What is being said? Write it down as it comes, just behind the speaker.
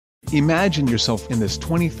Imagine yourself in this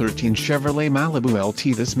 2013 Chevrolet Malibu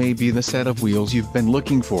LT. This may be the set of wheels you've been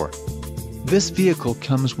looking for. This vehicle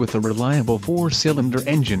comes with a reliable 4-cylinder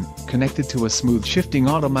engine, connected to a smooth shifting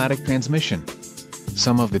automatic transmission.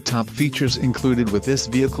 Some of the top features included with this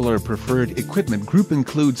vehicle are: preferred equipment group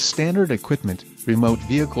includes standard equipment, remote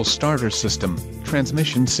vehicle starter system,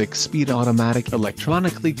 transmission 6-speed automatic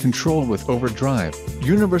electronically controlled with overdrive,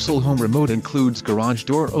 universal home remote includes garage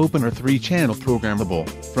door opener, 3-channel programmable,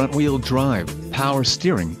 front-wheel drive, power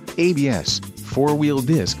steering, ABS, 4-wheel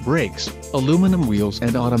disc brakes, aluminum wheels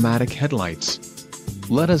and automatic headlights.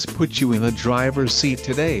 Let us put you in the driver's seat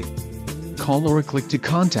today. Call or click to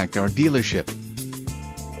contact our dealership.